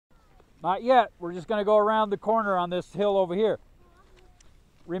Not yet. We're just going to go around the corner on this hill over here.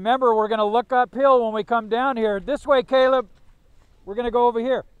 Remember, we're going to look uphill when we come down here. This way, Caleb. We're going to go over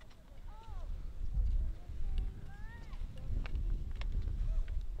here.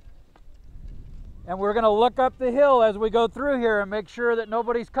 And we're going to look up the hill as we go through here and make sure that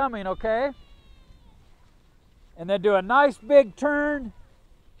nobody's coming, okay? And then do a nice big turn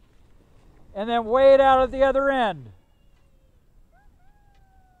and then wade out at the other end.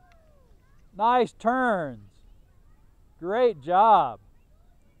 Nice turns. Great job.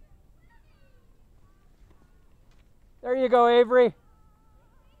 There you go, Avery.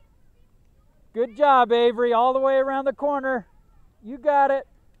 Good job, Avery, all the way around the corner. You got it.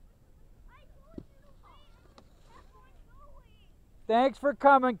 Thanks for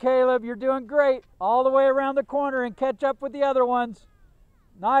coming, Caleb. You're doing great. All the way around the corner and catch up with the other ones.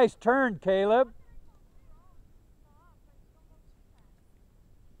 Nice turn, Caleb.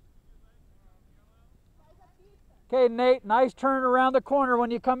 Okay, Nate, nice turn around the corner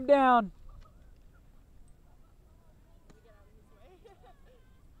when you come down.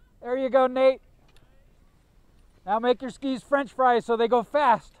 There you go, Nate. Now make your skis French fries so they go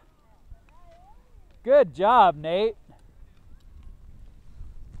fast. Good job, Nate.